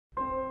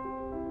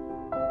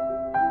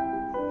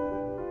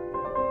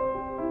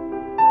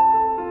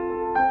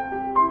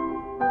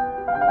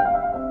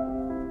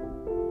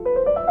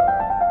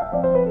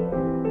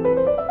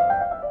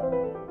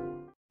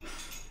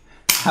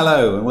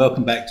Hello and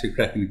welcome back to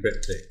Cracking the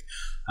Cryptic.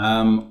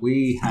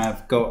 We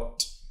have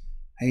got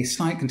a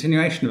slight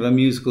continuation of a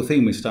musical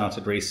theme we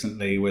started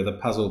recently with a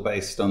puzzle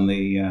based on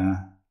the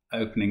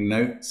opening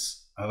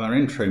notes of our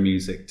intro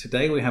music.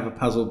 Today we have a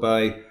puzzle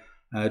by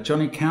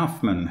Johnny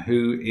Kaufman,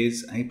 who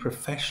is a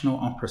professional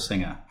opera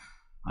singer.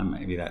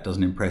 Maybe that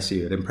doesn't impress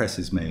you, it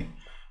impresses me.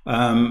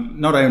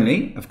 Not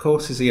only, of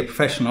course, is he a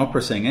professional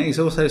opera singer, he's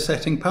also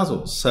setting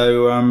puzzles.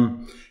 So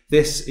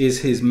this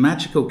is his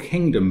Magical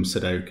Kingdom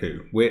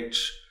Sudoku,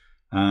 which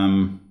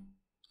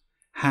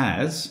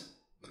has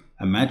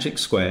a magic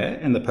square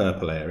in the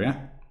purple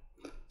area,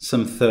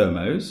 some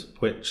thermos,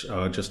 which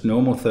are just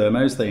normal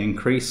thermos. They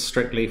increase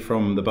strictly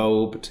from the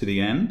bulb to the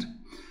end,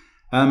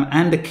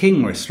 and a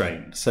king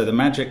restraint. So the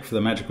magic for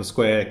the magical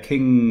square,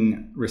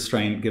 king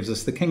restraint, gives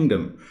us the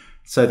kingdom.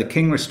 So the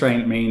king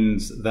restraint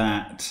means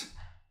that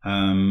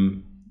a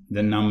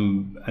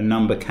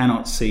number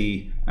cannot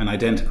see an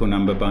identical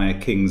number by a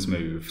king's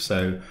move.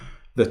 So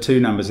the two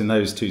numbers in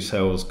those two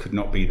cells could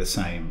not be the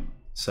same.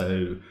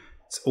 So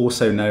it's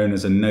also known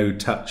as a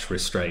no-touch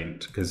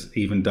restraint, because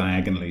even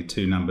diagonally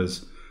two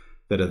numbers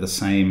that are the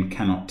same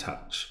cannot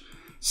touch.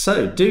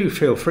 So do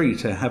feel free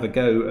to have a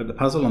go at the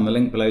puzzle on the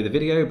link below the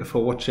video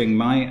before watching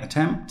my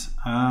attempt,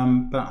 but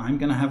I'm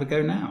going to have a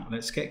go now.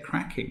 Let's get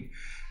cracking.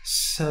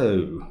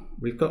 So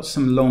we've got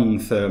some long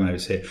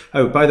thermos here.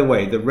 Oh, by the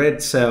way, the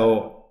red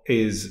cell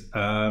is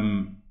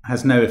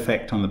has no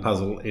effect on the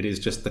puzzle. It is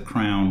just the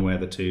crown where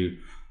the two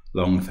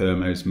long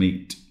thermos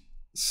meet.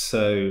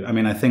 So, I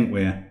mean, I think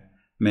we're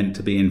meant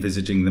to be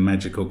envisaging the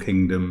Magical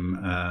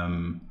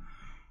Kingdom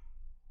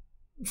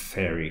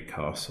fairy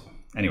castle.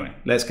 Anyway,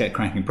 let's get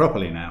cracking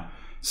properly now.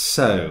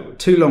 So,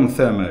 two long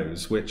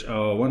thermos, which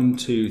are 1,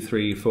 2,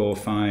 3, 4,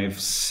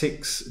 5,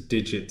 6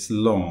 digits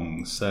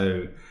long.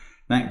 So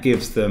that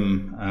gives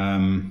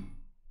them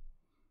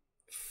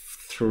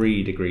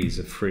 3 degrees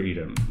of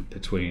freedom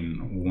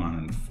between 1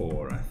 and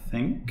 4, I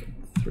think.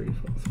 3, 4,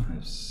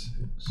 5, 6.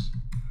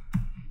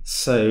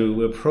 So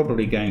we're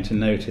probably going to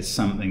notice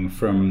something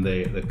from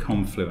the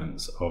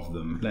confluence of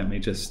them. Let me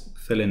just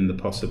fill in the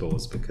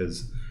possibles,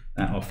 because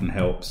that often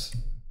helps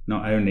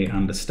not only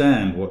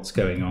understand what's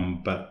going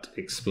on, but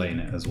explain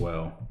it as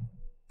well.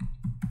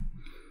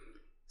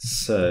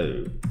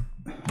 So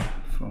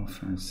 4,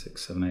 5,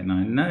 6, 7, 8,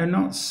 9. No,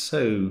 not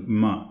so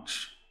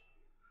much.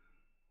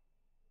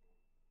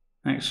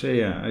 Actually,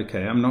 yeah,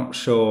 okay. I'm not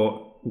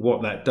sure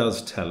what that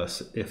does tell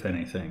us, if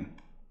anything.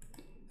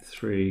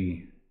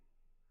 3,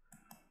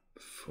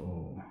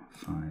 4,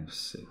 5,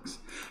 6.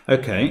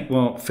 Okay,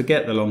 well,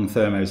 forget the long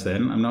thermos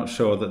then. I'm not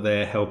sure that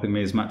they're helping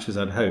me as much as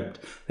I'd hoped.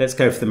 Let's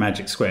go for the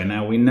magic square.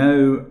 Now, we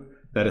know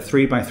that a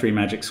 3 by 3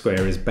 magic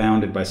square is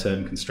bounded by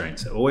certain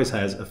constraints. It always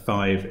has a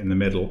 5 in the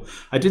middle.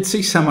 I did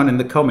see someone in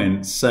the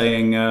comments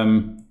saying,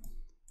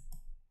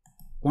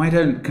 why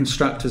don't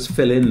constructors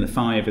fill in the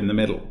 5 in the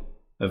middle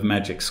of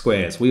magic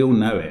squares? We all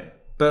know it.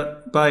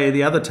 But by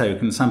the other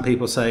token, some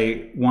people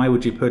say, why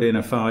would you put in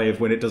a 5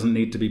 when it doesn't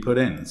need to be put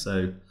in?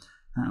 So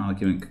that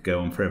argument could go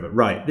on forever.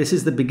 Right, this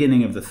is the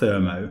beginning of the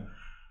thermo.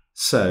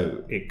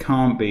 So it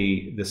can't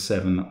be the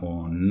 7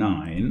 or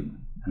 9,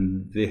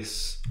 and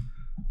this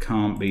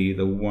can't be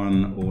the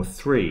 1 or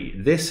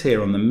 3. This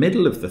here on the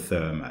middle of the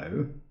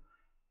thermo,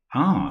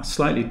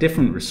 slightly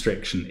different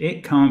restriction.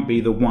 It can't be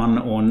the 1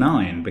 or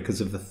 9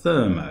 because of the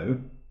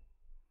thermo.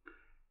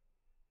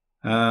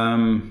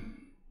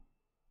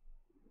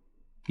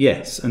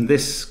 Yes, and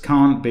this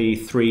can't be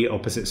 3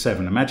 opposite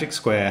 7. A magic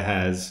square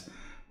has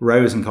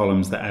rows and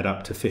columns that add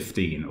up to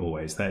 15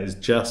 always. That is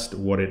just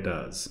what it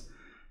does.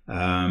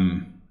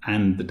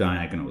 And the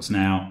diagonals.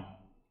 Now,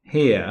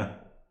 here,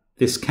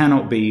 this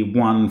cannot be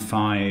 1,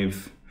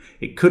 5.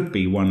 It could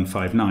be 1,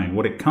 5, 9.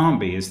 What it can't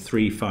be is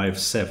 3, 5,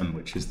 7,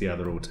 which is the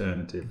other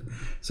alternative.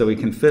 So we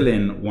can fill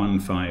in 1,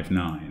 5,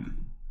 9.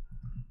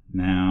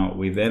 Now,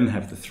 we then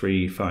have the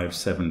 3, 5,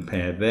 7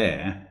 pair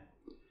there.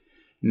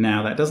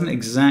 Now, that doesn't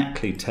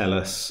exactly tell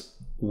us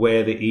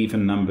where the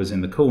even numbers in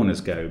the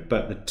corners go,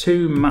 but the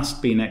 2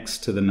 must be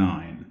next to the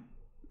 9,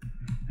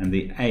 and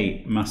the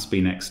 8 must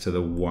be next to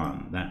the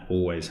 1. That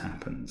always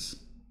happens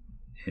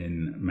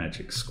in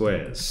magic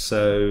squares.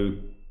 So,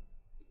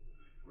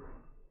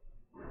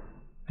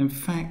 in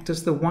fact,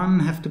 does the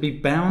 1 have to be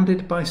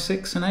bounded by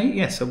 6 and 8?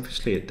 Yes,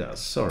 obviously it does.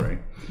 Sorry.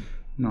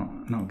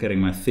 Not getting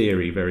my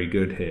theory very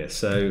good here.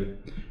 So,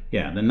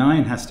 yeah, the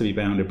 9 has to be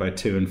bounded by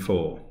 2 and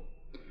 4.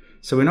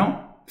 So we're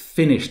not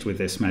finished with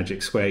this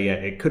magic square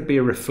yet. It could be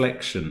a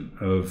reflection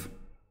of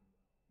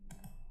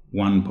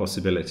one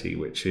possibility,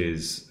 which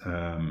is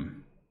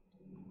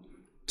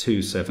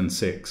 2, 7,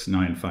 6,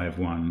 9, 5,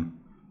 1,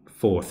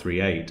 4,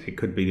 3, 8. It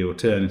could be the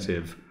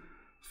alternative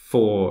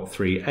 4,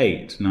 3,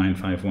 8, 9,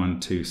 5, 1,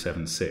 2,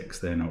 7, 6.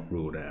 They're not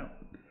ruled out.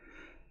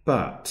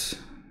 But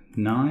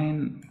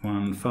 9,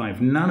 1,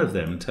 5, none of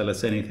them tell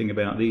us anything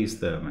about these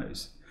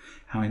thermos.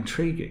 How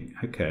intriguing.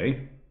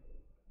 Okay.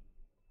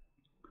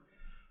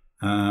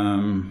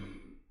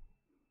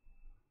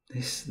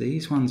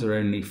 These ones are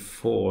only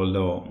 4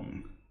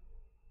 long.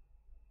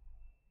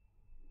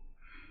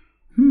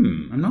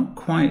 I'm not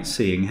quite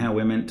seeing how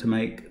we're meant to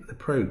make the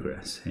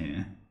progress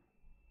here.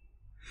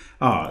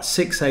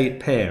 6, 8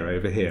 pair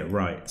over here,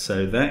 right,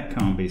 so that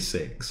can't be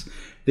 6.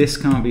 This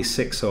can't be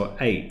 6 or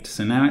 8,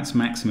 so now its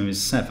maximum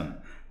is 7.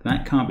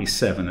 That can't be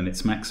 7 and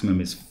its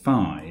maximum is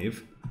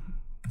 5.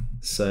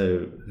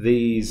 So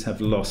these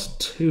have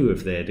lost 2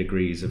 of their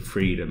degrees of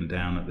freedom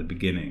down at the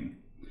beginning.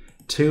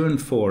 2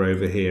 and 4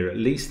 over here, at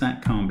least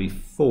that can't be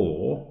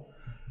 4.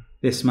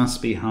 This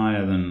must be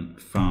higher than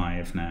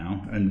 5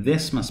 now, and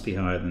this must be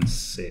higher than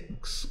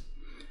 6.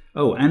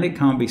 Oh, and it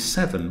can't be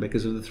 7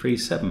 because of the 3,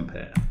 7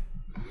 pair.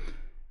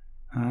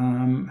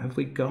 Have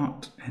we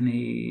got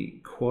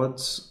any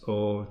quads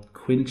or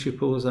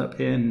quintuples up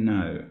here?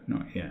 No,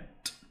 not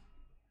yet.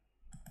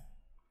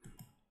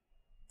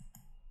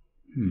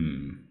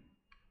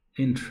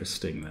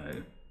 Interesting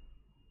though.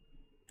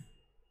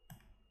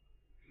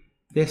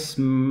 This,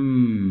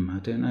 I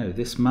don't know,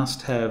 this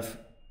must have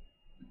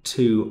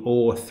 2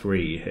 or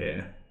 3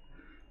 here.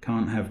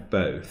 Can't have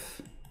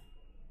both.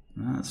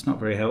 That's not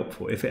very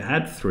helpful. If it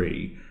had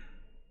 3,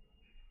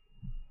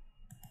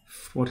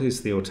 what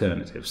is the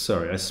alternative?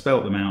 Sorry, I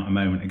spelt them out a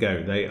moment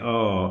ago. They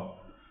are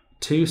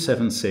 2,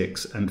 7,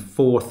 6 and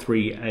 4,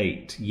 3,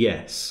 8.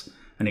 Yes,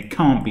 and it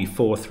can't be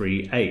 4,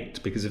 3,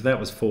 8 because if that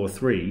was 4,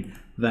 3,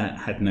 that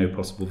had no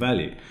possible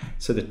value.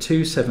 So the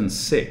 2, 7,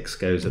 6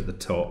 goes at the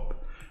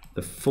top.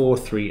 The 4,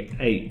 3,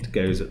 8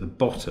 goes at the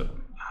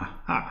bottom.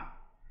 Aha.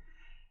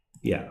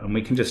 Yeah, and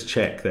we can just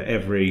check that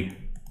every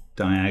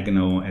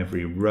diagonal,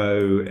 every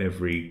row,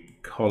 every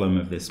column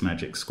of this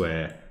magic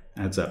square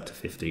adds up to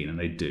 15, and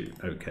they do.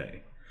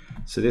 Okay,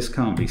 so this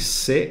can't be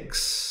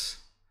 6.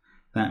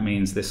 That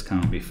means this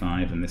can't be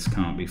 5 and this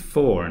can't be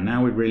 4. And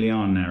now we really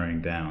are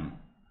narrowing down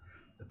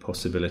the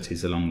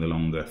possibilities along the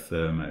longer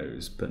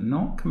thermos, but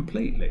not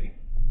completely.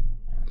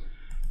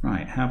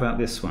 Right, how about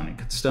this one? It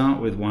could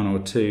start with 1 or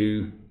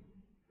 2,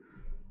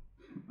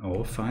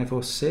 or 5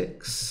 or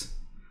 6.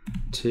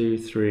 2,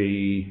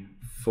 3,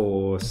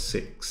 4,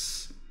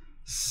 6,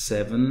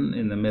 7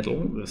 in the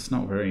middle. That's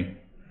not very...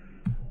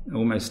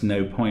 almost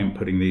no point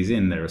putting these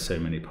in. There are so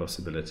many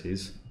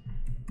possibilities,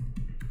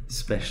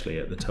 especially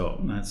at the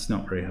top. That's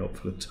not very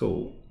helpful at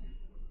all.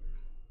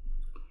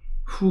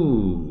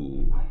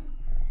 Whew.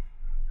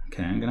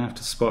 Okay, I'm going to have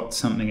to spot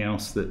something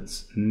else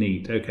that's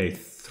neat. Okay,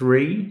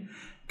 3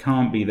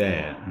 can't be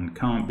there and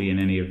can't be in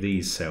any of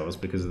these cells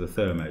because of the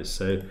thermos.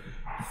 So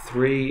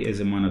 3 is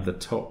in one of the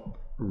top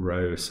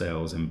row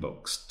cells in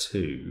box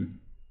 2.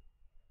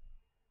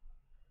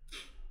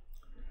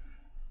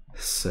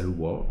 So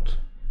what?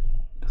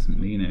 Doesn't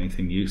mean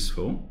anything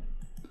useful.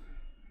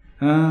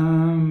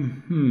 Wow,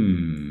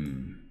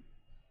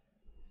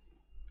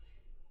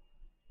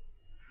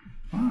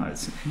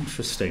 it's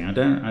interesting. I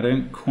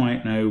don't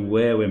quite know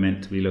where we're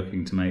meant to be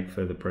looking to make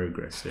further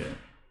progress here.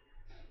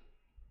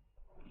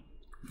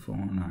 4,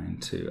 9,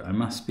 2. I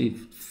must be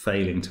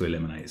failing to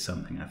eliminate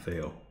something, I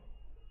feel.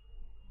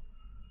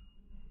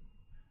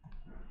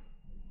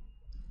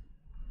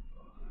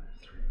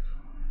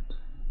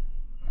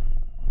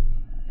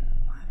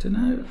 I don't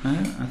know. No,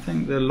 I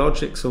think the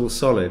logic's all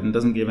solid and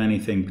doesn't give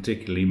anything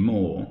particularly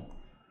more.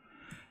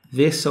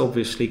 This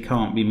obviously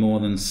can't be more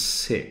than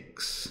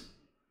 6.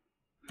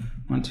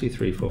 1, 2,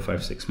 3, 4,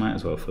 5, 6. Might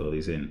as well fill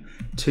these in.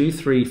 2,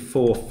 3,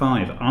 4,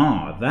 5.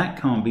 Ah,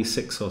 that can't be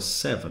 6 or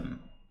 7.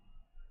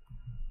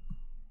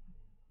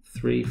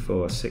 3,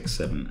 4, 6,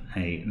 7,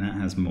 8. That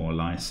has more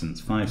license.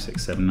 5,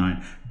 6, 7,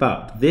 9.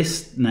 But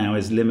this now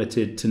is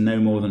limited to no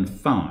more than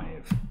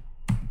 5.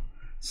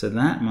 So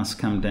that must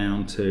come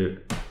down to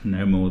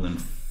no more than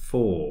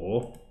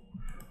 4.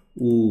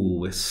 Ooh,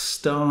 we're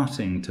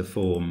starting to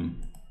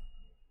form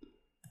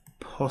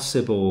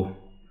possible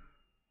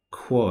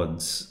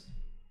quads.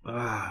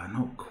 Ah,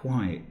 not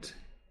quite.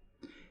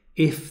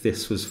 If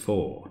this was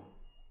 4.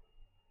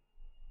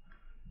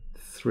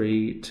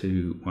 3,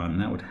 2, 1.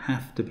 That would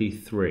have to be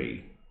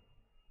 3.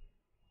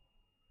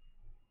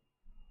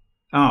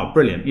 Ah,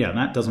 brilliant. Yeah,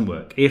 that doesn't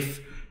work.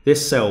 If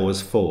this cell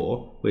was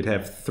 4, we'd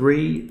have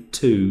 3,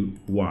 2,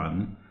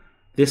 1.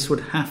 This would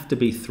have to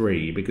be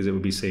 3 because it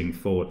would be seeing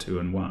 4, 2,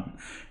 and 1.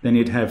 Then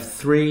you'd have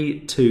 3,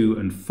 2,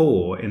 and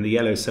 4 in the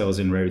yellow cells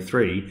in row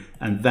 3,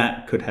 and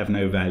that could have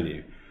no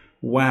value.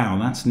 Wow,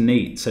 that's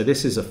neat. So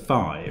this is a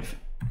 5.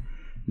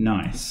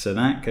 Nice. So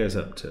that goes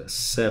up to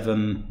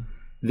 7.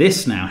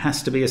 This now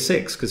has to be a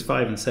 6 because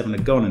 5 and 7 are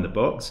gone in the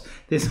box.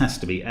 This has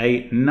to be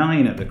 8.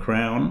 9 at the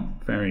crown.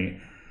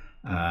 Very...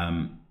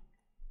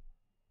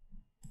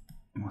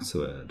 what's the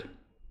word?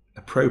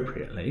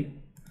 Appropriately.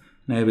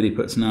 Nobody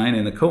puts 9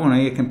 in the corner.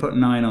 You can put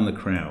 9 on the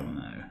crown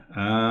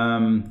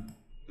though.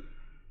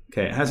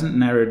 Okay, it hasn't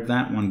narrowed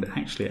that one.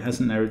 Actually, it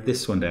hasn't narrowed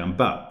this one down,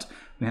 but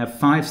we have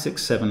 5,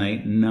 6, 7,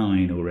 8,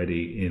 9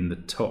 already in the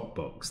top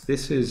box.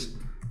 This is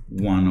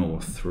 1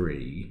 or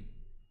 3.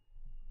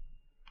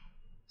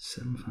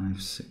 7,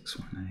 5, 6,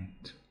 1,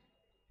 8.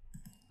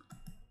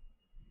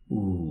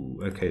 Ooh,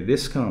 okay,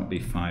 this can't be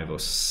 5 or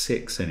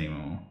 6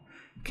 anymore.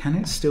 Can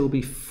it still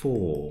be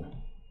 4?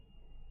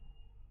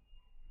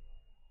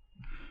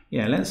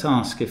 Yeah, let's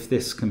ask if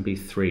this can be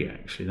 3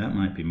 actually. That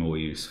might be more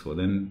useful.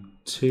 Then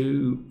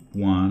 2,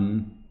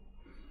 1.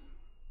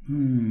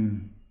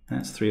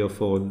 That's 3 or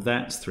 4.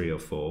 That's 3 or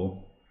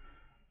 4.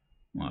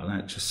 Well,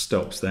 that just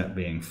stops that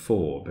being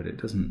 4, but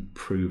it doesn't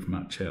prove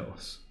much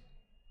else.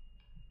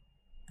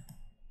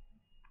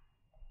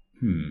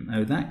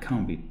 Oh, that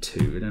can't be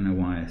 2. I don't know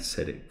why I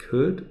said it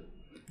could.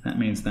 That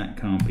means that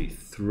can't be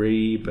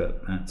 3,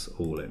 but that's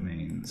all it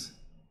means.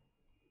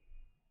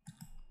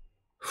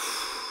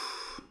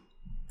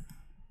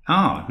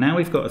 Now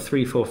we've got a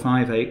 3, 4,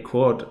 5, 8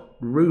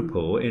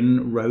 quadruple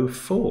in row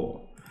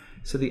 4.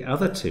 So the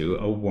other two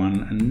are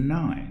 1 and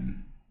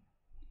 9.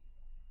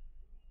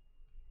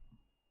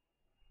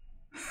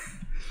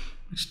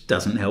 Which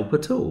doesn't help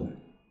at all.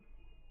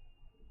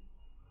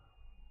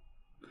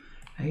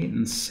 8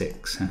 and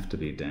 6 have to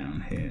be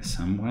down here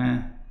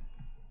somewhere.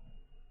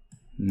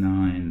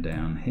 9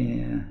 down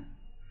here.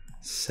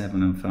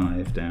 7 and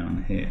 5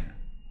 down here.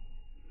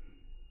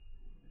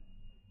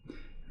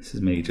 This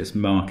is me just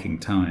marking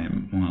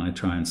time while I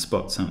try and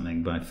spot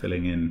something by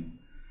filling in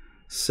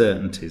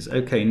certainties.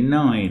 Okay,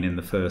 9 in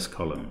the first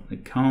column.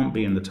 It can't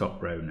be in the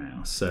top row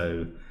now,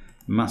 so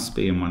it must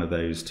be in one of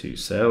those two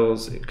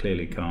cells. It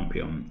clearly can't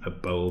be on a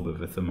bulb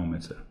of a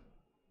thermometer.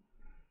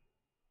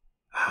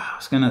 I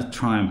was going to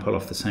try and pull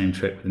off the same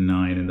trick with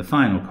 9 in the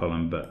final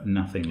column, but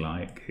nothing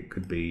like. It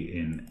could be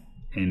in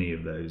any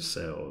of those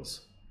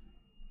cells.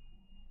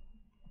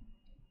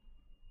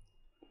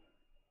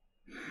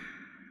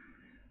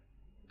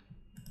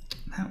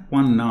 That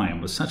 1, 9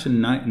 was such a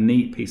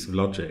neat piece of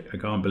logic. I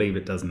can't believe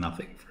it does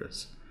nothing for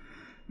us.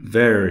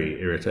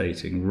 Very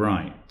irritating.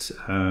 Right. 2,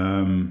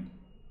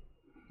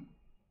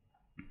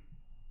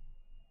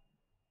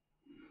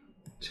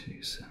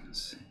 7,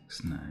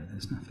 6. No,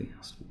 there's nothing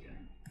else to be going.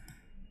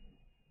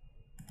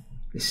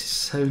 This is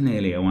so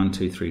nearly a 1,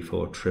 2, 3,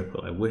 4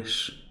 triple. I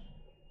wish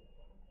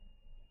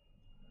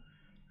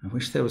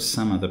there was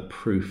some other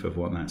proof of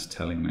what that's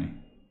telling me.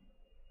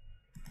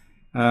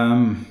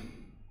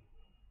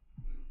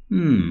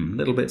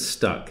 Little bit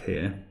stuck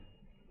here.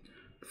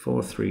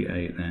 4, 3,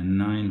 8 then.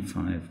 9,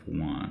 5,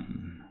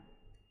 1.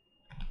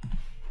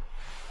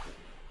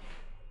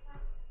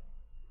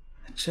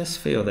 I just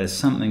feel there's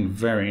something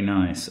very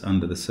nice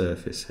under the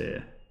surface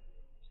here.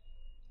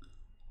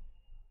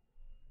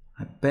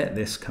 I bet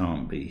this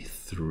can't be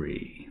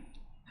 3.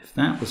 If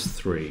that was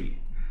 3,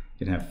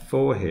 you'd have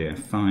 4 here,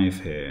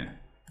 5 here,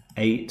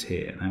 8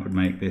 here. That would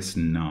make this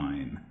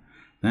 9.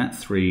 That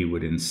 3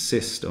 would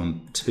insist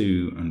on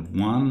 2 and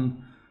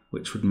 1,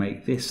 which would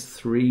make this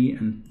 3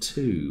 and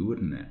 2,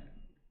 wouldn't it?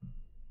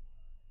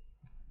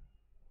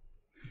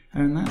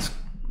 And that's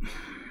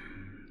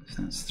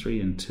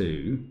 3 and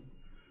 2.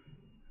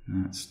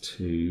 That's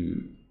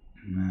 2.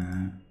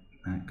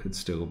 That could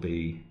still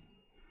be.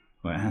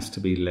 Well, it has to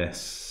be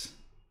less.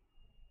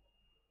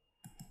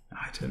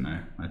 I don't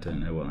know. I don't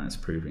know what that's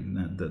proving.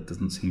 That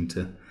doesn't seem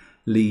to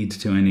lead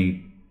to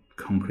any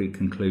concrete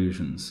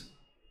conclusions.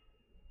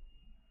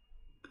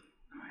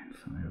 9,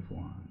 5,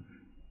 1.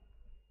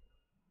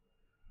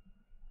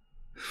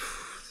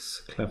 This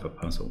is a clever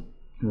puzzle.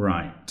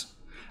 Right.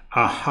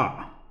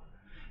 Aha.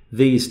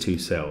 These two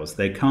cells,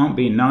 they can't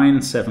be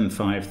 9, 7,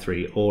 5,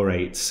 3 or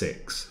 8,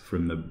 6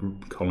 from the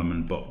column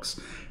and box.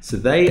 So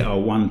they are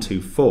 1,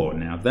 2, 4.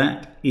 Now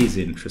that is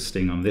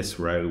interesting. On this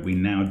row, we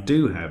now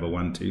do have a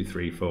 1, 2,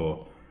 3,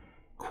 4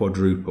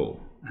 quadruple.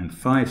 And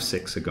 5,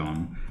 6 are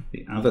gone.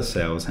 The other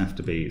cells have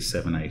to be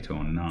 7, 8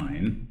 or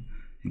 9,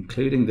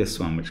 including this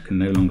one, which can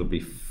no longer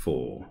be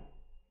 4,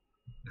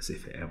 as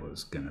if it ever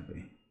was going to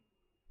be.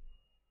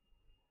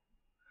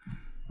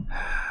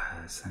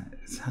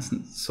 It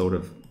hasn't sort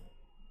of...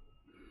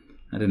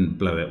 I didn't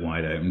blow it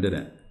wide open, did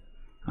it?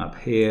 Up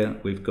here,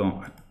 we've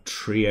got a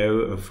trio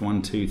of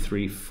 1, 2,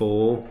 3,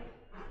 4.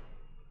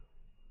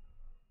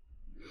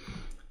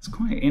 It's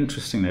quite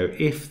interesting, though.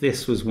 If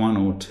this was 1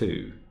 or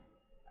 2,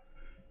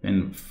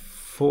 then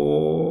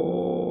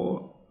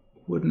 4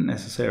 wouldn't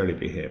necessarily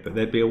be here, but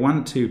there'd be a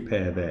 1, 2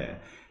 pair there.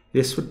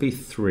 This would be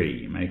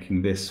 3,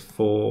 making this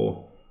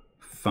 4,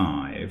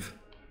 5.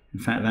 In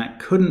fact, that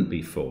couldn't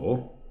be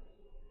 4.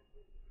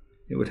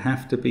 It would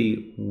have to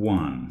be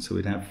 1. So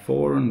we'd have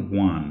 4 and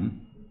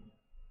 1.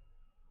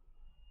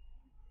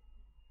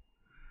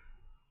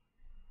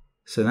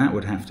 So that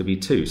would have to be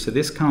 2. So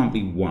this can't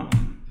be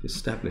 1. We've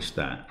established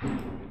that.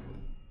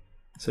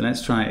 So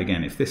let's try it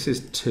again. If this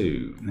is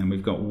 2, then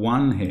we've got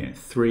 1 here,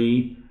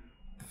 3,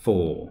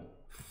 4,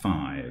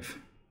 5.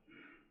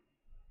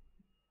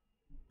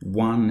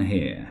 1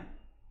 here.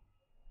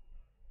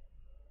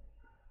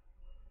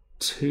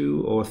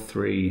 2 or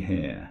 3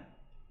 here.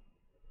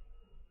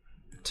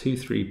 2,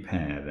 3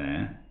 pair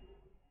there.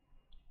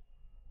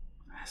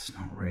 That's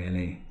not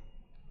really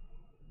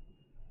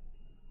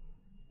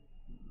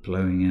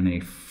blowing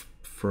any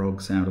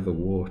frogs out of the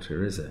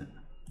water, is it?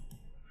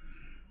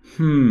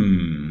 4,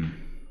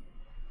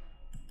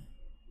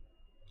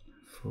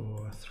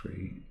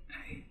 3,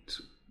 8.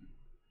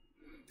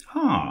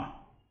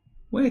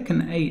 Where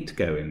can 8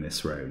 go in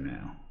this row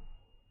now?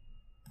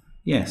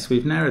 Yes,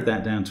 we've narrowed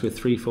that down to a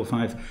 3, 4,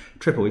 5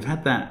 triple. We've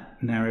had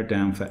that narrowed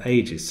down for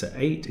ages, so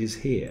 8 is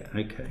here.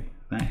 Okay,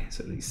 That is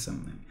at least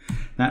something.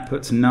 That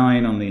puts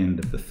 9 on the end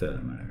of the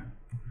thermo.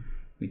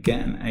 We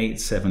get an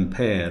 8-7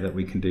 pair that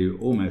we can do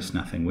almost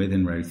nothing with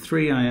in row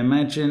 3, I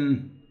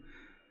imagine.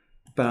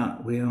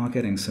 But we are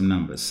getting some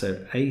numbers.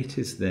 So 8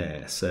 is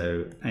there.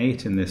 So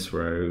 8 in this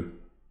row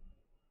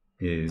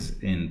is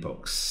in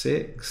box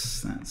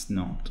 6. That's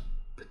not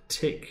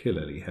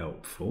particularly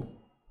helpful.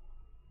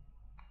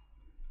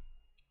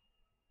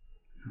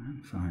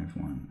 9, 5,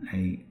 1,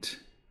 8.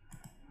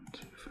 1,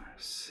 2, 5,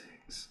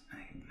 6, 8,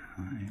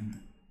 9.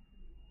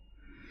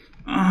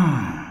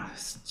 Ah,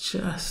 it's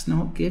just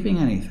not giving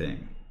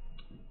anything.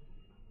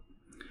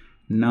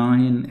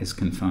 9 is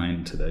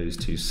confined to those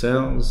 2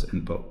 cells in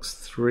box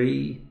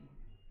 3.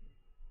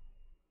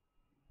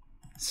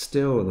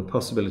 Still, the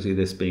possibility of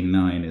this being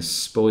 9 is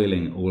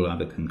spoiling all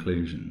other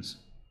conclusions.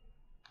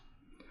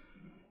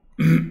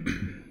 If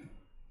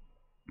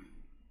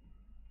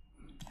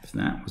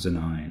that was a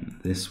 9,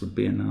 this would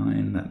be a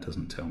 9. That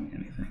doesn't tell me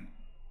anything.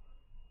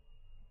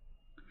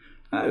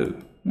 Oh,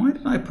 why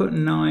did I put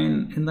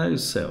 9 in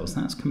those cells?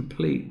 That's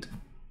complete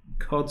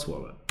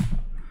codswallop.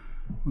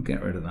 I'll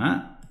get rid of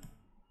that.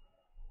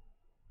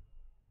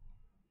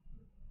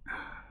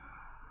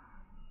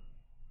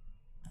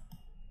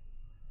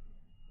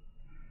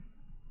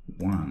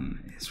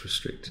 1 is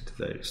restricted to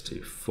those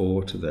 2,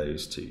 4 to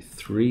those 2,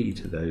 3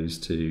 to those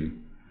 2,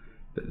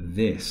 but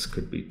this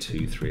could be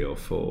 2, 3, or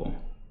 4.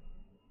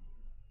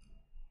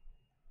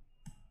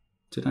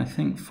 Did I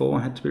think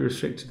 4 had to be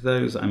restricted to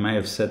those? I may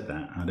have said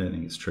that. I don't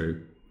think it's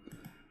true.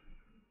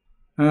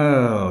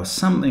 Oh,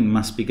 something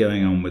must be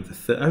going on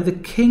with the oh, the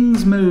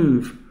king's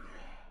move.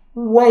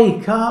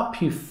 Wake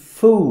up, you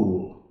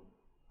fool.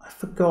 I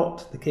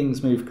forgot the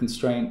king's move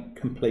constraint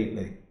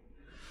completely.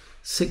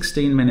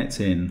 16 minutes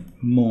in,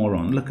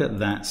 moron. Look at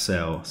that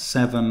cell.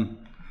 7,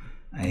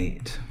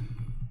 8.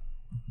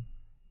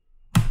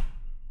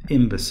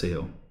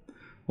 Imbecile.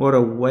 What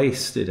a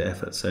wasted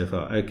effort so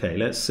far. Okay,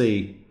 let's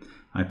see.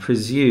 I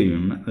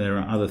presume there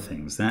are other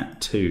things.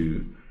 That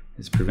 2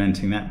 is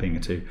preventing that being a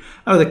 2.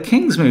 Oh, the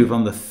king's move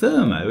on the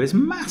thermo is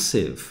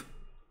massive.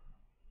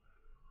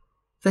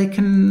 They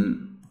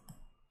can...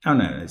 Oh,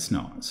 no, it's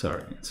not.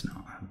 Sorry, it's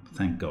not.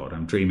 Thank God,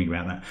 I'm dreaming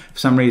about that. For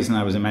some reason,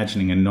 I was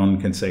imagining a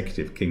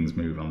non-consecutive king's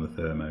move on the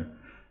thermo,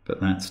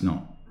 but that's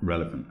not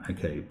relevant.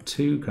 Okay,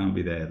 2 can't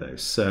be there, though.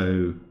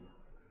 So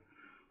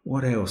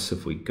what else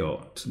have we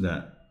got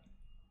that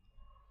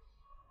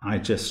I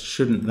just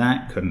shouldn't...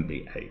 That couldn't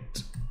be 8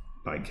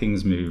 by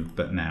king's move,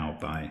 but now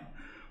by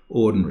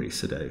ordinary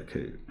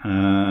Sudoku.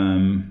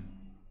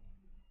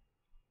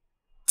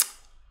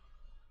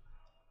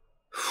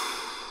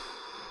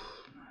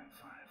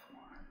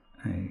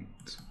 8.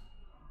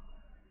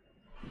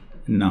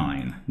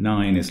 9.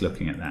 9 is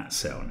looking at that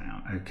cell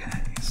now.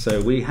 Okay,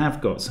 so we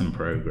have got some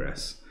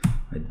progress.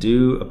 I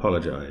do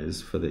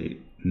apologize for the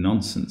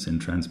nonsense in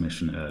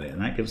transmission earlier.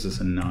 That gives us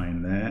a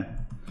 9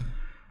 there,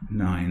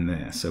 9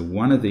 there. So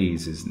one of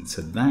these isn't,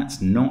 so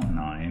that's not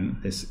 9.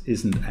 This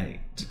isn't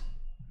 8.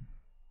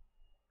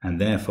 And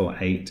therefore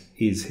 8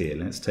 is here.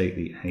 Let's take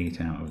the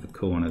 8 out of the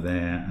corner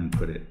there and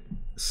put it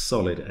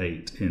solid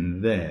 8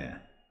 in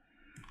there.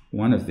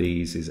 One of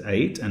these is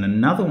 8 and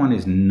another one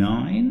is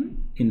 9.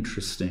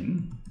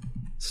 Interesting,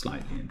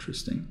 slightly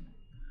interesting.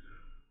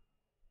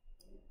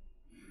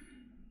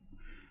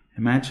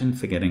 Imagine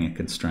forgetting a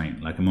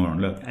constraint like a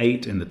moron. Look,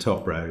 8 in the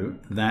top row,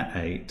 that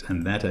 8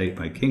 and that 8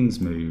 by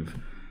king's move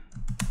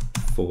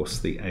force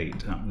the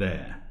 8 up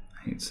there.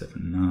 8,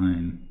 7,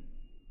 9.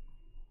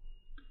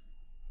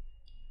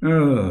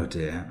 Oh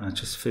dear, I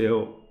just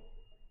feel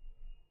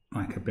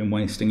like I've been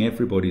wasting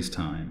everybody's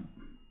time.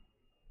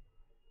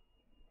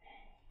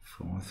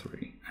 4,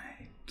 3,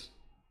 8,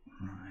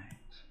 right.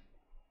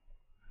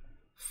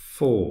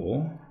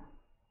 4,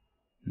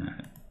 no.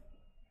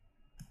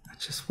 I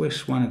just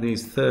wish one of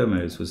these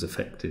thermos was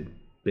affected a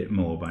bit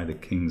more by the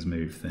king's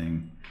move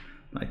thing.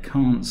 I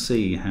can't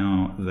see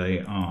how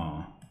they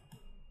are.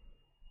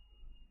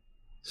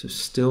 So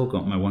still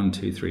got my 1,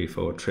 2, 3,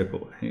 4,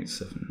 triple, 8,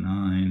 7,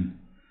 9.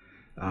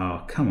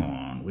 Oh, come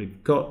on,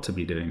 we've got to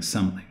be doing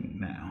something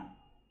now.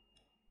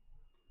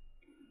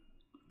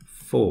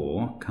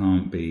 4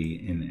 can't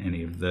be in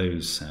any of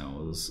those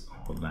cells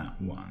or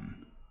that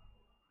one.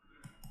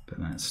 But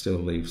that still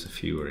leaves a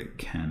few where it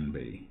can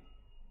be.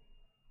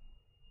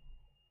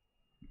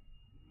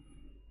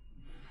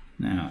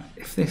 Now,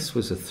 if this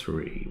was a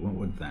 3, what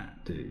would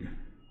that do?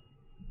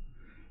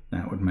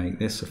 That would make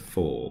this a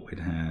 4. We'd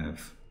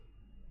have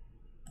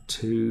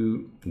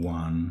 2,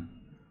 1,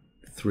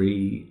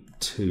 3,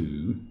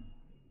 2.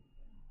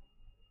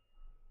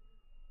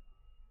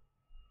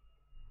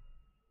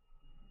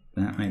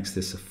 That makes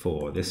this a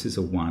 4. This is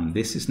a 1.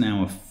 This is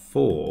now a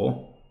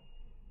 4.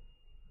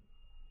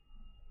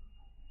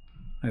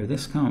 Oh,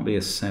 this can't be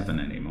a 7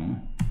 anymore.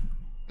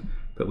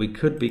 But we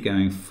could be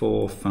going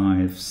 4,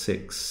 5,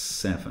 6,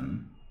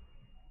 7.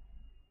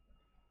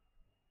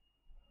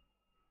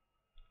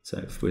 So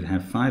if we'd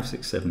have 5,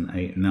 6, 7,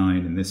 8,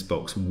 9 in this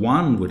box,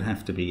 1 would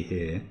have to be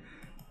here.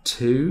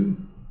 2,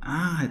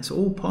 it's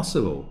all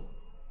possible.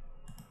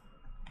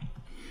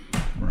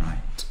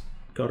 Right.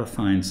 Got to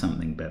find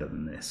something better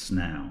than this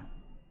now.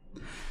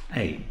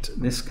 8.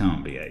 This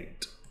can't be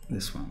 8.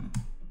 This one.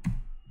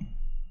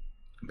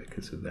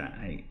 Because of that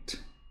 8.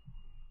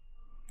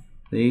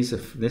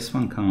 This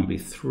one can't be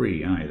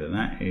 3 either.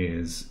 That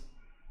is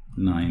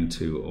 9,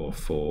 2 or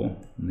 4.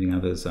 And the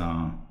others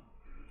are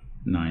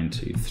 9,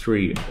 2,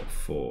 3 or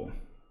 4.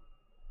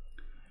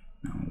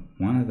 Now,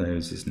 one of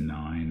those is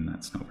 9.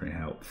 That's not very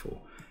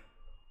helpful.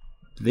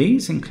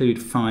 These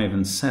include 5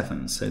 and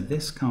 7, so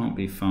this can't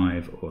be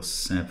 5 or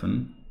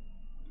 7.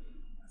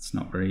 That's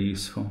not very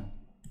useful.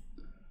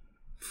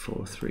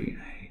 4, 3,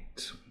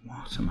 8.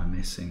 What am I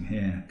missing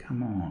here?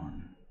 Come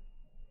on.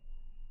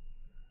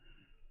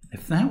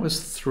 If that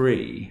was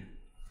 3,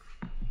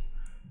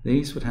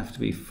 these would have to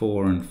be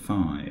 4 and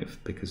 5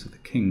 because of the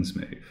king's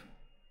move.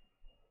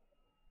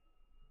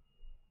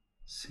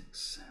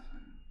 6, 7.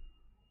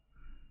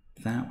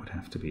 That would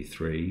have to be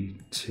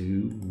 3,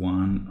 2,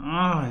 1.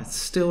 Ah, it's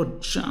still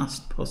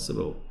just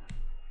possible.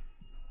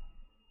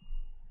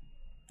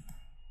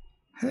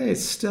 Hey,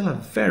 it's still a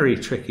very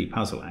tricky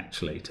puzzle,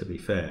 actually, to be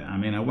fair. I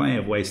mean, I may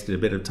have wasted a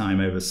bit of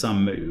time over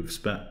some moves,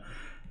 but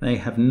they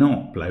have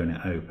not blown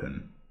it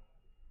open.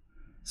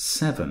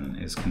 7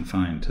 is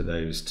confined to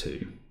those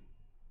two.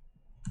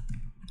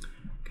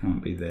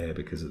 Can't be there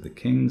because of the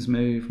king's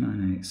move.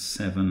 9, 8,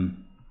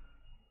 7.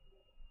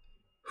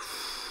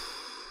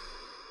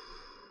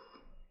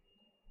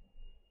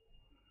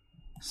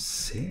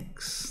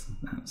 6.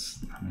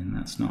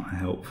 That's not a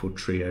helpful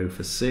trio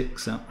for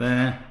 6 up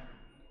there.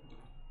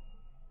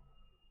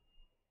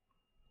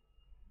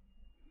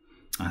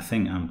 I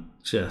think I'm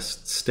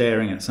just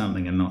staring at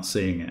something and not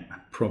seeing it. I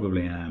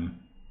probably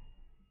am.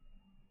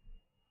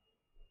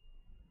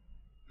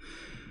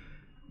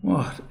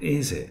 What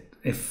is it?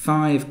 If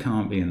 5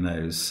 can't be in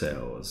those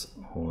cells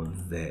or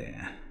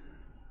there,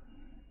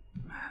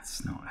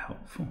 that's not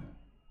helpful.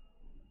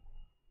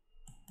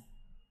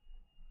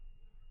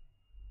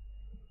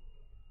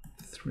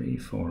 Three,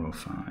 4 or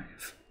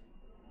 5.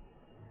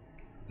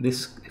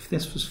 If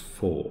this was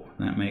 4,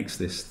 that makes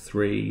this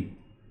 3.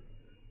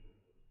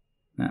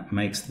 That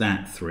makes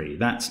that 3.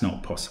 That's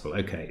not possible.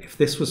 Okay, if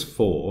this was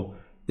 4,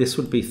 this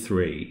would be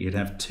 3. You'd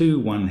have 2,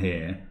 1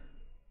 here.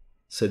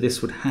 So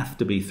this would have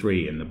to be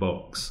 3 in the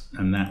box,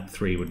 and that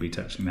 3 would be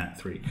touching that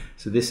 3.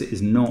 So this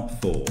is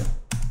not 4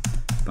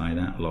 by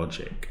that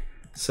logic.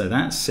 So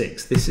that's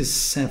 6. This is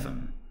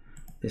 7.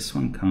 This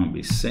one can't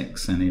be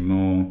 6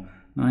 anymore.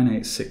 9,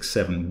 8, 6,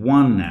 7.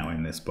 1 now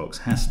in this box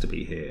has to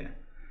be here.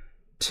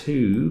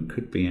 2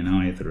 could be in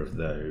either of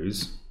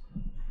those.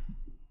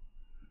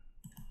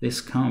 This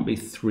can't be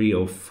 3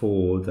 or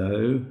 4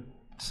 though,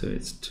 so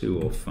it's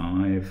 2 or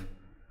 5.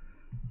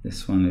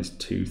 This one is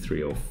 2,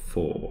 3 or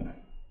 4.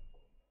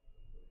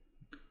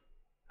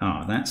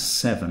 Ah, that's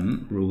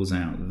 7, rules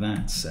out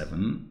that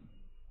 7.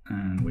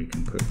 And we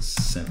can put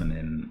 7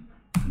 in,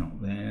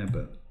 not there,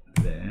 but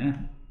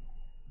there.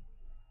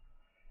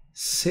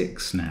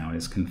 6 now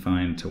is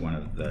confined to one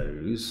of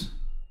those.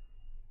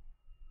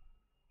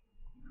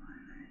 9,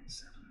 8,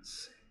 7,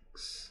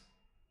 6.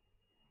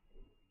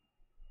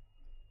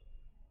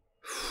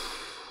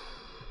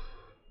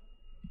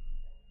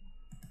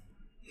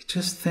 You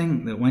just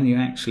think that when you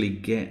actually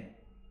get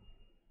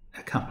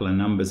a couple of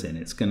numbers in,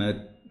 it's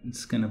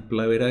gonna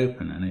blow it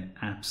open, and it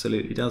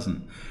absolutely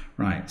doesn't.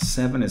 Right,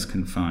 7 is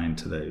confined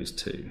to those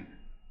two.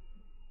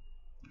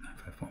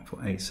 5, 1,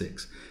 4, 8,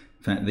 6.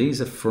 In fact, these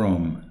are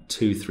from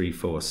 2, 3,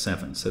 4,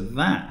 7. So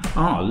that,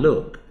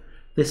 look,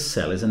 this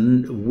cell is a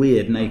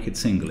weird naked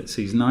single. It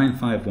sees 9,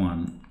 5,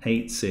 1,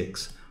 8,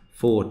 6,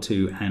 4,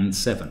 2, and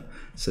 7.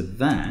 So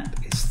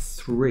that is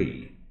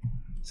 3.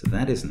 So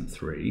that isn't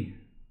 3,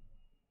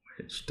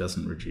 which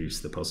doesn't reduce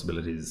the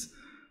possibilities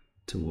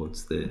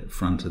towards the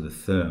front of the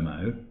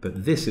thermo.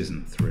 But this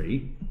isn't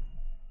 3.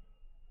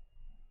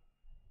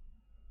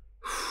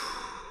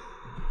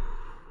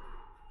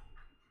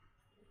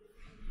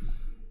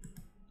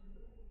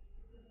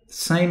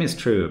 Same is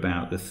true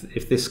about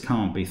if this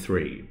can't be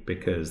 3,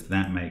 because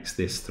that makes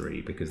this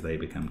 3, because they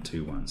become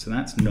 2, 1. So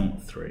that's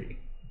not 3.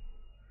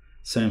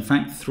 So in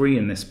fact, 3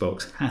 in this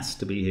box has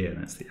to be here.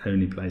 That's the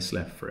only place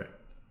left for it.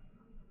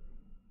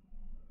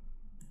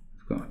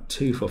 We've got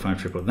 2, 4,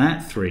 5, triple.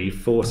 That 3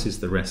 forces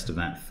the rest of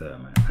that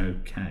thermo.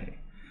 Okay.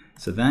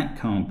 So that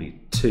can't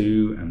be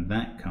 2, and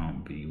that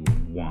can't be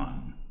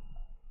 1.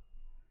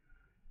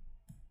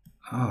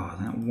 Oh,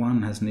 that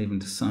 1 hasn't even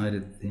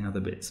decided the other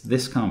bits.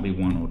 This can't be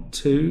 1 or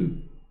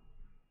 2.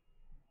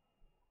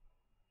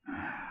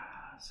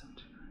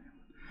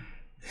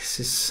 This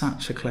is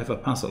such a clever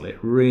puzzle. It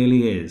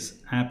really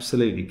is.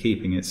 Absolutely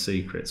keeping its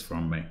secrets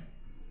from me.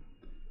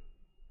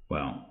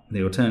 Well,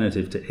 the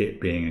alternative to it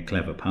being a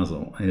clever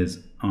puzzle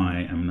is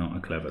I am not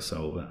a clever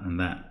solver, and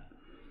that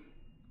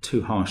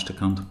too harsh to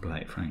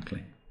contemplate,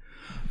 frankly.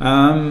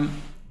 7,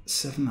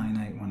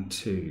 9, 8, 1,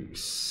 2,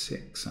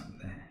 6 up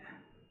there.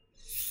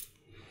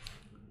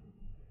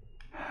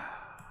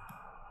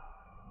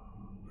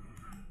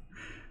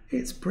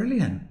 It's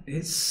brilliant.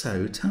 It's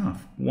so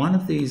tough. One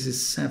of these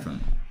is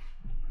 7,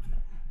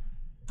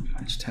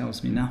 which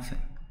tells me nothing.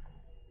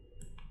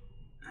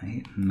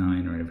 8 and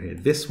 9 are over here.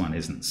 This one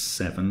isn't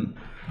 7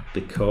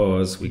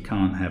 because we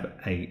can't have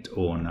 8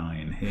 or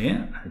 9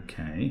 here.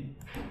 Okay.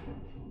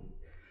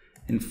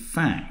 In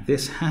fact,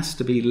 this has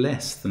to be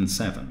less than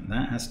 7.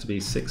 That has to be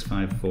 6,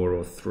 5, 4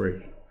 or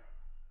 3.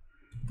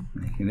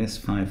 Making this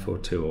 5, 4,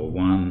 2 or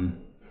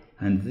 1.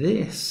 And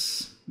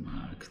this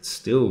could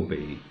still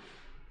be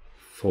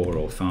 4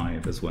 or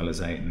 5 as well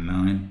as 8 and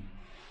 9.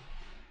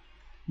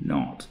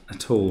 Not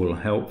at all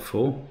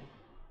helpful.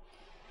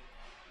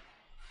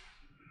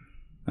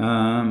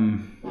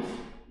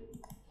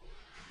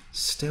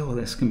 Still,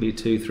 this can be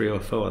 2, 3 or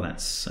 4.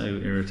 That's so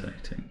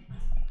irritating.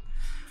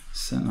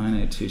 So 9,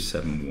 8, 2,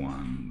 7,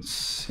 1,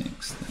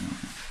 6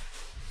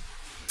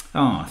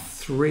 there.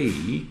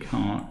 3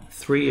 can't.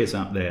 3 is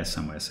up there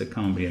somewhere, so it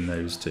can't be in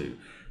those two.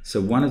 So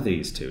one of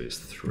these two is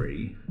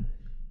 3.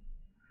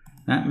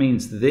 That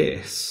means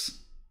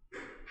this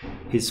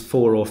is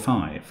 4 or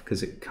 5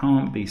 because it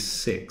can't be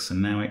 6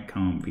 and now it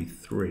can't be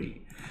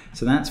 3.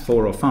 So that's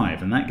 4 or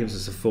 5 and that gives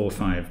us a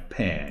 4-5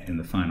 pair in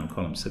the final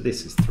column. So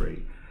this is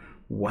 3.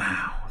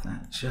 Wow,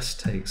 that just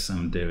takes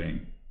some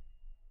doing.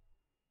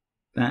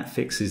 That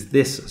fixes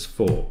this as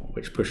 4,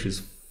 which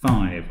pushes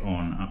 5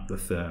 on up the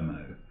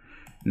thermo.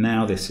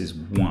 Now this is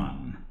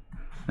 1.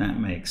 That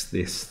makes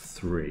this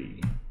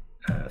 3.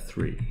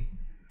 3.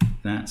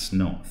 That's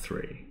not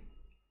 3.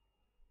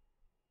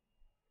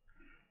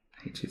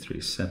 8, 2,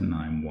 3, 7,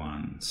 9,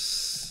 1.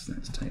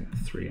 Let's take the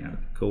 3 out of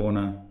the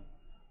corner.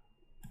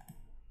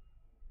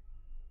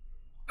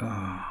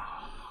 Oh,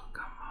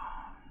 come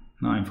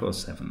on. 9, 4,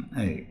 7,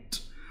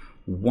 8.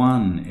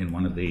 1 in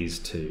one of these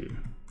two.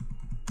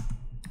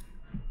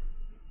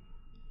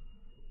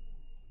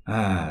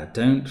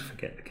 Don't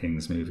forget the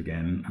king's move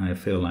again. I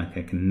feel like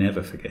I can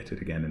never forget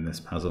it again in this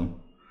puzzle,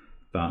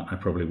 but I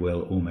probably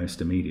will almost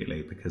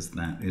immediately because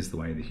that is the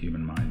way the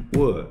human mind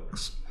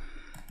works.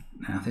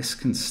 Now this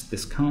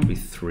can't be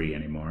 3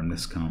 anymore and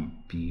this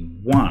can't be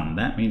 1.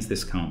 That means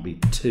this can't be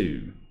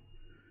 2.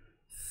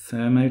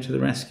 Thermo to the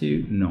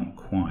rescue? Not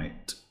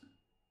quite.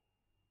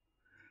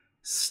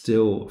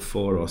 Still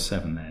 4 or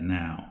 7 there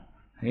now.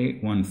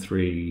 8, 1,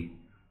 3,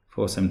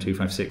 4, 7, 2,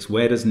 5, 6.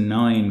 Where does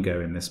 9 go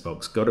in this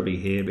box? Got to be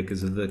here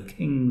because of the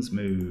king's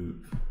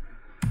move.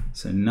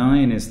 So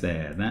 9 is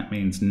there. That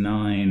means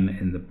 9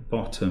 in the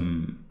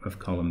bottom of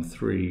column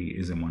 3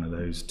 is in one of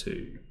those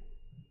two.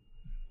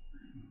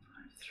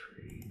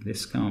 5, 3.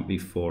 This can't be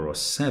 4 or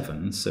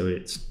 7, so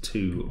it's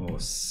 2 or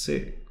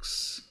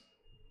 6.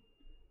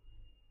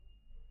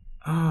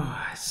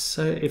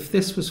 So if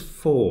this was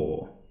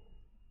 4,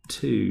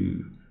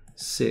 2,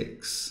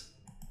 6,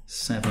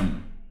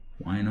 7,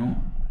 why not?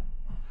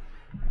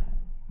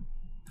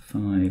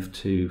 5,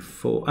 2,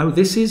 4. Oh,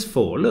 this is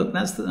 4. Look,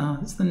 that's the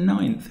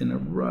 9th in a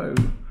row.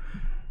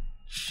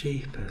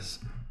 Jeepers.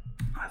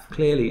 I've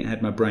clearly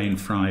had my brain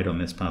fried on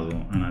this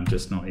puzzle and I'm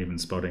just not even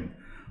spotting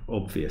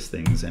obvious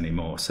things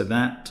anymore. So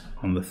that,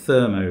 on the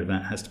thermo,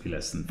 that has to be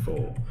less than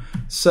 4.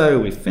 So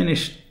we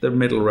finished the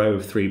middle row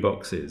of 3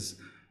 boxes.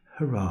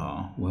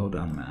 Hurrah. Well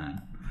done,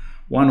 man.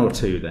 1 or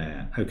 2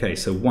 there. Okay,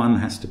 so 1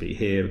 has to be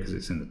here because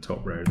it's in the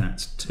top row.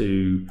 That's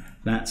 2.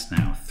 That's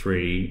now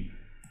 3.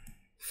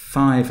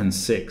 5 and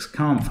 6,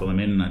 can't fill them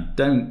in, and I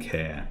don't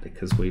care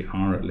because we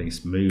are at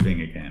least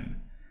moving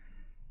again.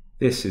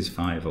 This is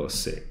 5 or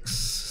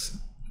 6.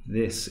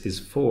 This is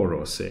 4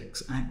 or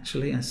 6.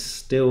 Actually, I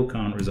still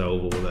can't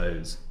resolve all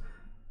those.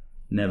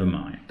 Never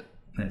mind.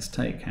 Let's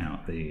take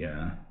out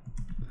the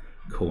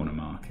corner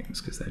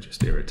markings because they're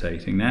just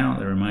irritating now.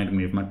 They're reminding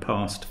me of my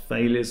past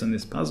failures in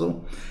this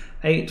puzzle.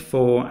 8,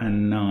 4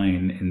 and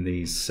 9 in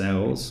these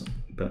cells,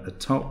 but the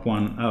top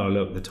one, oh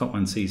look, the top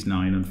one sees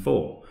 9 and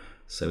 4.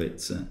 So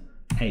it's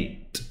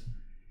 8.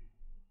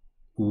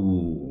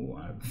 Ooh,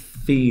 I'm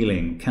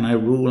feeling. Can I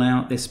rule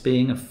out this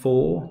being a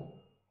 4?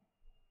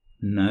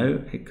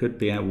 No, it could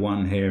be a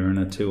 1 here and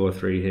a 2 or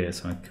 3 here,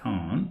 so I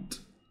can't.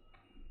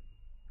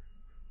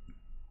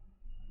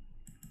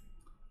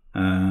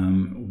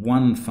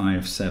 1,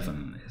 5,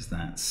 7 is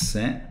that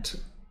set.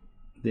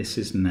 This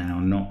is now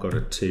not got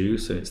a 2,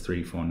 so it's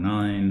 3, 4,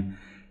 9.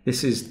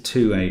 This is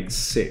 2, 8,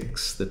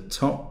 6. The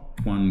top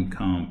one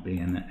can't be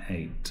an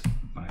 8.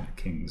 By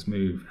the king's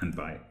move and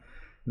by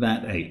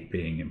that 8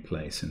 being in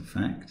place, in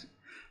fact.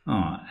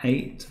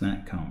 8,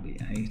 that can't be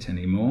 8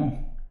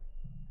 anymore.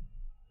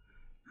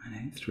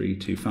 8, 3,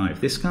 2,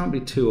 5. This can't be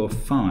 2 or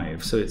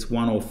 5, so it's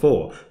 1 or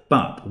 4.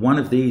 But one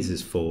of these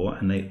is 4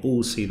 and they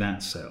all see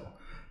that cell.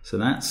 So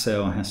that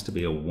cell has to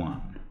be a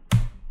 1.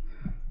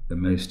 The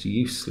most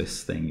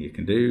useless thing you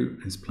can do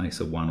is place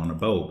a 1 on a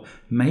bulb.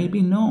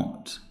 Maybe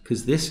not,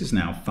 because this is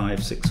now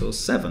 5, 6 or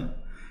 7.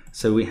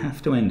 So we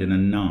have to end in a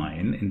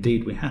 9.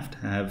 Indeed, we have to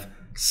have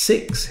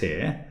 6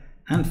 here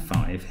and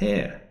 5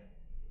 here.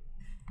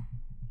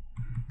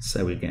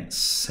 So we get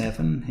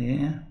 7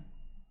 here.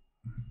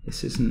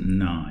 This isn't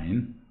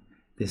 9.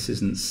 This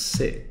isn't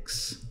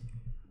 6.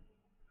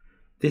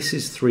 This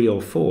is 3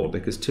 or 4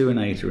 because 2 and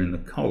 8 are in the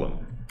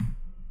column.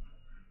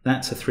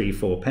 That's a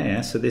 3-4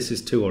 pair, so this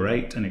is 2 or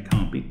 8 and it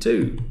can't be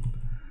 2.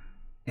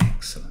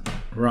 Excellent.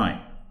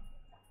 Right.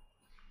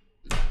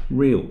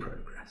 Real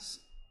progress.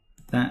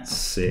 That's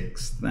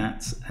 6,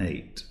 that's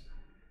 8.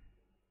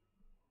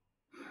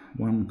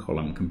 One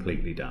column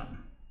completely done.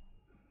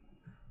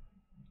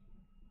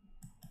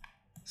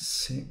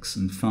 6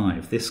 and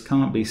 5. This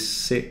can't be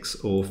 6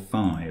 or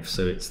 5,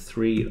 so it's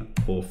 3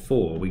 or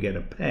 4. We get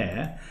a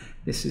pair.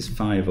 This is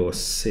 5 or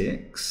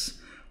 6.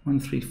 1,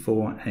 3,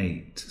 4,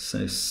 8.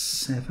 So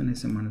 7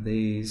 is in one of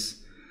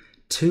these.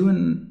 2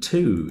 and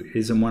 2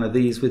 is in one of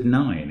these with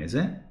 9, is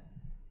it?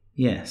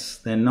 Yes,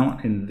 they're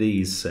not in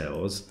these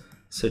cells.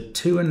 So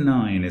 2 and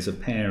 9 is a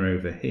pair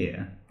over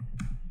here.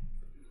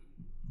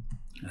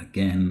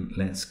 Again,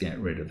 let's get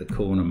rid of the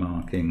corner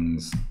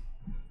markings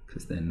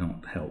because they're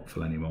not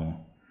helpful anymore.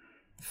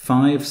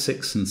 5,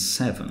 6 and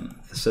 7.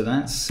 So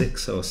that's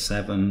 6 or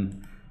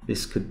 7.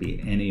 This could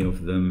be any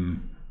of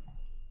them.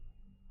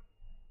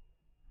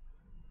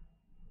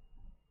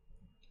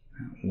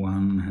 That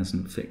 1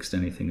 hasn't fixed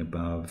anything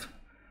above.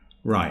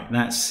 Right,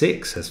 that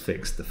 6 has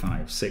fixed the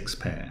 5, 6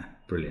 pair.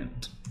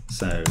 Brilliant.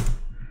 So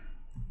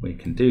we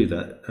can do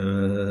that.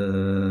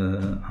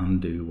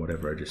 Undo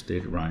whatever I just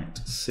did. Right,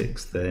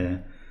 6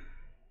 there.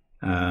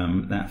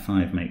 That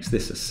 5 makes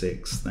this a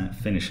 6. That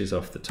finishes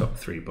off the top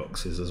 3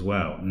 boxes as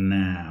well.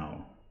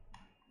 Now,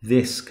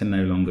 this can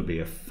no longer be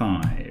a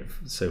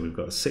 5. So we've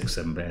got a 6,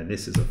 7 pair.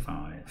 This is a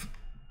 5.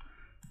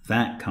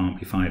 That can't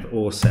be 5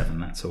 or 7.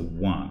 That's a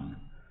 1.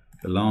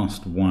 The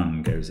last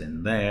 1 goes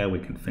in there. We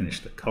can finish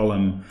the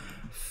column.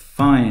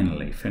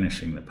 Finally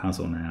finishing the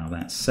puzzle now.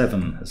 That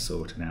 7 has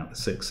sorted out the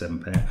 6, 7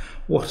 pair.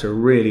 What a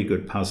really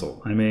good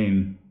puzzle. I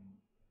mean,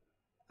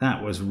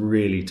 that was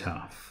really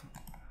tough.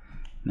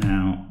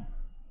 Now,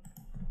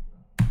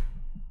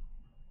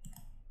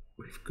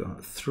 we've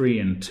got 3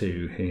 and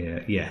 2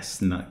 here.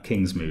 Yes,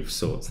 King's Move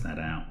sorts that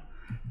out.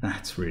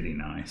 That's really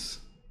nice.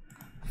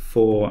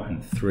 4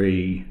 and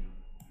 3,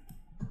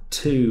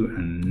 2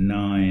 and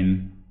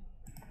 9,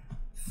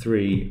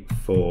 3,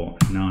 4,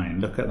 9.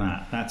 Look at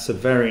that. That's a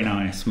very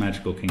nice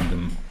Magical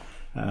Kingdom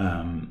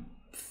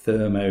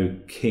Thermo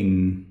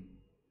King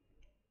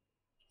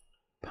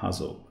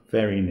puzzle.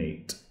 Very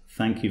neat.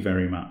 Thank you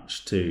very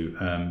much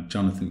to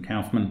Jonathan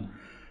Kaufman,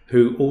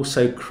 who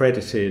also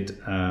credited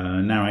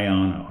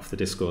Narayana off the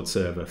Discord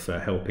server for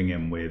helping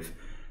him with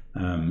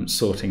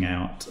sorting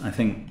out. I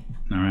think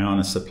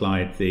Narayana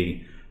supplied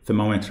the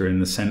thermometer in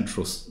the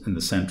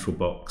central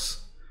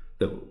box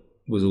that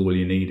was all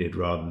you needed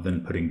rather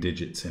than putting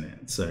digits in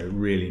it. So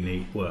really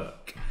neat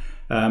work.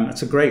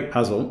 It's a great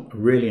puzzle.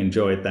 Really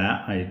enjoyed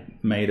that. I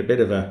made a bit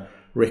of a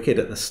ricket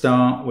at the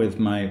start with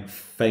my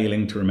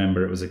failing to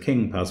remember it was a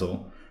king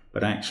puzzle,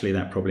 but actually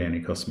that probably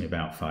only cost me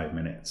about 5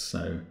 minutes.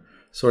 So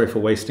sorry for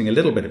wasting a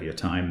little bit of your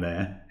time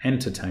there.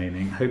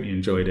 Entertaining. Hope you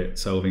enjoyed it,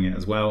 solving it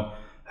as well.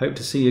 Hope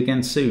to see you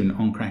again soon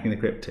on Cracking the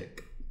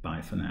Cryptic.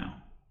 Bye for now.